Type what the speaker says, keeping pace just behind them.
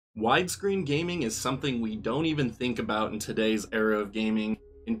Widescreen gaming is something we don't even think about in today's era of gaming.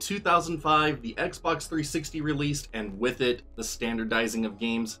 In 2005, the Xbox 360 released, and with it, the standardizing of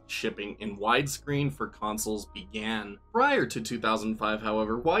games shipping in widescreen for consoles began. Prior to 2005,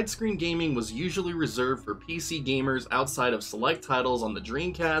 however, widescreen gaming was usually reserved for PC gamers outside of select titles on the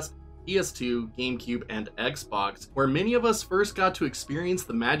Dreamcast, PS2, GameCube, and Xbox, where many of us first got to experience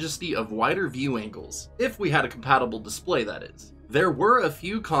the majesty of wider view angles, if we had a compatible display, that is. There were a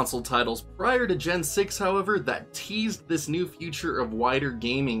few console titles prior to Gen 6, however, that teased this new future of wider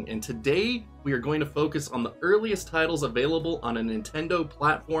gaming, and today we are going to focus on the earliest titles available on a Nintendo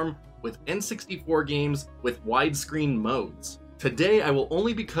platform with N64 games with widescreen modes. Today I will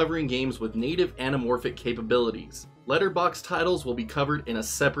only be covering games with native anamorphic capabilities. Letterboxing titles will be covered in a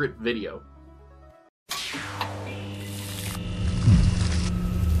separate video.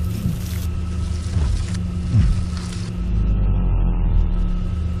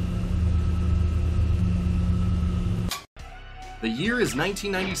 The year is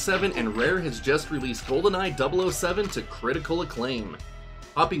 1997 and Rare has just released GoldenEye 007 to critical acclaim.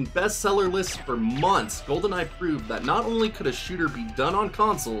 Topping bestseller lists for months, GoldenEye proved that not only could a shooter be done on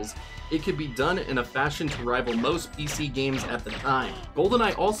consoles, it could be done in a fashion to rival most PC games at the time.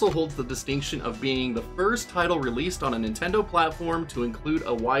 GoldenEye also holds the distinction of being the first title released on a Nintendo platform to include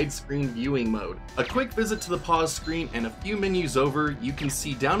a widescreen viewing mode. A quick visit to the pause screen and a few menus over, you can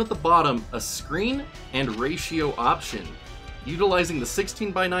see down at the bottom a screen and ratio option. Utilizing the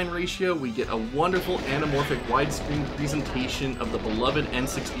 16:9 ratio, we get a wonderful anamorphic widescreen presentation of the beloved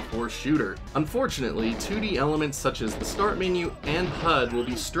N64 shooter. Unfortunately, 2D elements such as the start menu and HUD will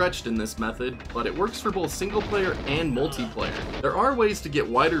be stretched in this method, but it works for both single player and multiplayer. There are ways to get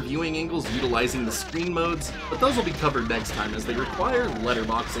wider viewing angles utilizing the screen modes, but those will be covered next time as they require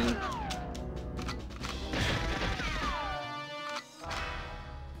letterboxing.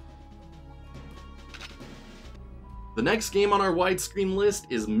 The next game on our widescreen list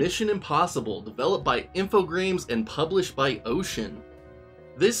is Mission Impossible, developed by Infogrames and published by Ocean.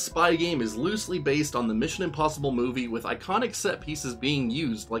 This spy game is loosely based on the Mission Impossible movie, with iconic set pieces being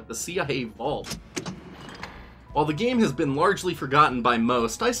used like the CIA vault. While the game has been largely forgotten by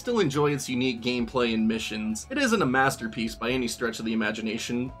most, I still enjoy its unique gameplay and missions. It isn't a masterpiece by any stretch of the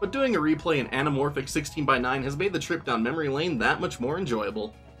imagination, but doing a replay in anamorphic 16:9 has made the trip down memory lane that much more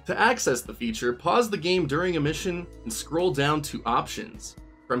enjoyable. To access the feature, pause the game during a mission and scroll down to Options.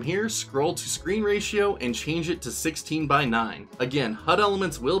 From here, scroll to Screen Ratio and change it to 16:9. Again, HUD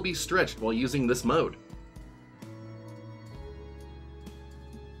elements will be stretched while using this mode.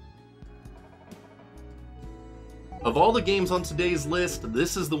 Of all the games on today's list,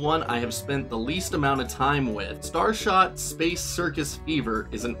 this is the one I have spent the least amount of time with. Starshot Space Circus Fever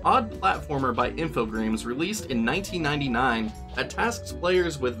is an odd platformer by Infogrames released in 1999 that tasks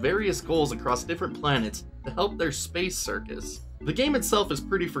players with various goals across different planets to help their space circus. The game itself is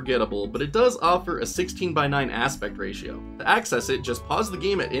pretty forgettable, but it does offer a 16:9 aspect ratio. To access it, just pause the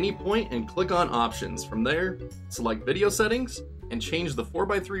game at any point and click on Options. From there, select Video Settings and change the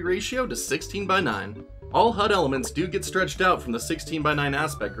 4:3 ratio to 16:9. All HUD elements do get stretched out from the 16:9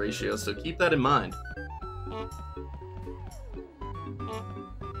 aspect ratio, so keep that in mind.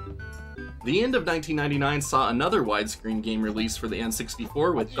 The end of 1999 saw another widescreen game release for the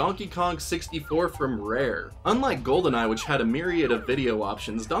N64 with Donkey Kong 64 from Rare. Unlike GoldenEye, which had a myriad of video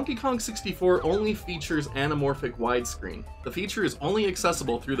options, Donkey Kong 64 only features anamorphic widescreen. The feature is only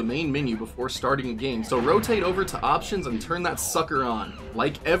accessible through the main menu before starting a game, so rotate over to Options and turn that sucker on.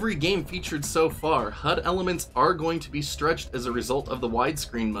 Like every game featured so far, HUD elements are going to be stretched as a result of the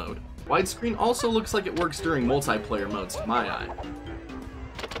widescreen mode. Widescreen also looks like it works during multiplayer modes to my eye.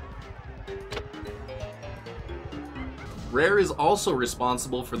 Rare is also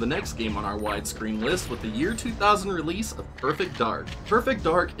responsible for the next game on our widescreen list with the year 2000 release of Perfect Dark. Perfect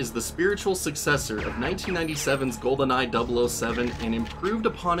Dark is the spiritual successor of 1997's GoldenEye 007 and improved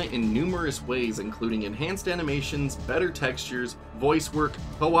upon it in numerous ways, including enhanced animations, better textures, voice work,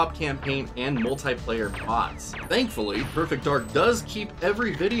 co-op campaign, and multiplayer bots. Thankfully, Perfect Dark does keep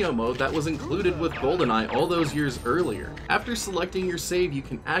every video mode that was included with GoldenEye all those years earlier. After selecting your save, you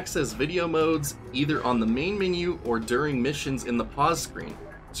can access video modes either on the main menu or during missions in the pause screen.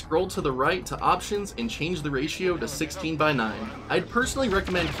 Scroll to the right to Options and change the ratio to 16:9. I'd personally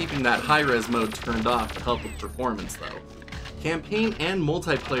recommend keeping that high-res mode turned off to help with performance though. Campaign and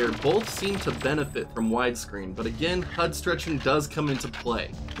multiplayer both seem to benefit from widescreen, but again, HUD stretching does come into play.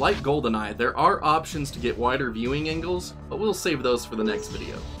 Like GoldenEye, there are options to get wider viewing angles, but we'll save those for the next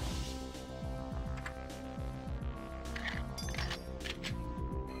video.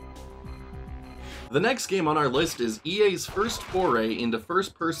 The next game on our list is EA's first foray into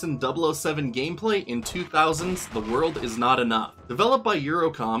first-person 007 gameplay in 2000's The World Is Not Enough. Developed by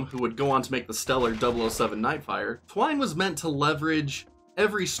Eurocom, who would go on to make the stellar 007 Nightfire, Twine was meant to leverage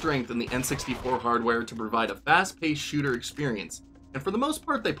every strength in the N64 hardware to provide a fast-paced shooter experience, and for the most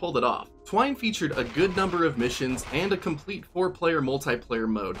part they pulled it off. Twine featured a good number of missions and a complete 4-player multiplayer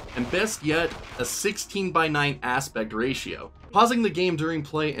mode, and best yet, a 16:9 aspect ratio. Pausing the game during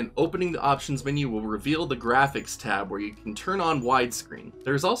play and opening the options menu will reveal the graphics tab where you can turn on widescreen.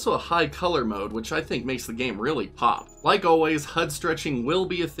 There's also a high color mode, which I think makes the game really pop. Like always, HUD stretching will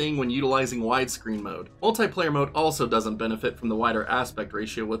be a thing when utilizing widescreen mode. Multiplayer mode also doesn't benefit from the wider aspect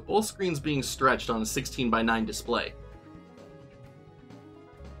ratio, with both screens being stretched on a 16:9 display.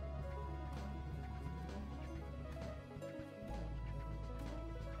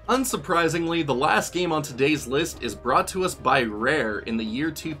 Unsurprisingly, the last game on today's list is brought to us by Rare in the year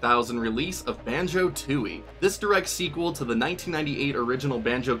 2000 release of Banjo-Tooie. This direct sequel to the 1998 original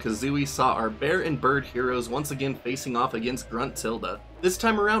Banjo-Kazooie saw our bear and bird heroes once again facing off against Gruntilda. This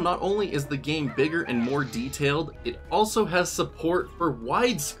time around, not only is the game bigger and more detailed, it also has support for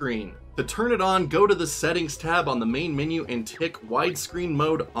widescreen. To turn it on, go to the Settings tab on the main menu and tick Widescreen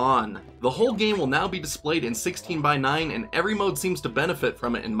Mode on. The whole game will now be displayed in 16:9, and every mode seems to benefit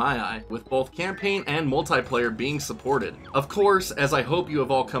from it in my eye, with both campaign and multiplayer being supported. Of course, as I hope you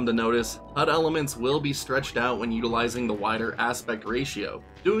have all come to notice, HUD elements will be stretched out when utilizing the wider aspect ratio.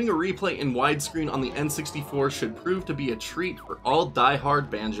 Doing a replay in widescreen on the N64 should prove to be a treat for all die-hard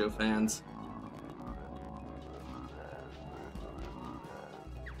Banjo fans.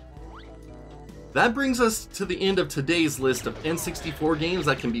 That brings us to the end of today's list of N64 games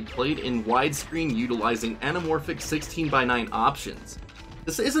that can be played in widescreen utilizing anamorphic 16:9 options.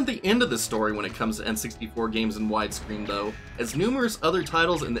 This isn't the end of the story when it comes to N64 games in widescreen though, as numerous other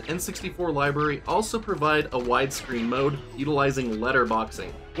titles in the N64 library also provide a widescreen mode utilizing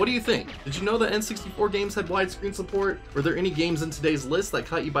letterboxing. What do you think? Did you know that N64 games had widescreen support? Were there any games in today's list that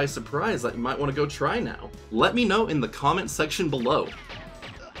caught you by surprise that you might want to go try now? Let me know in the comment section below.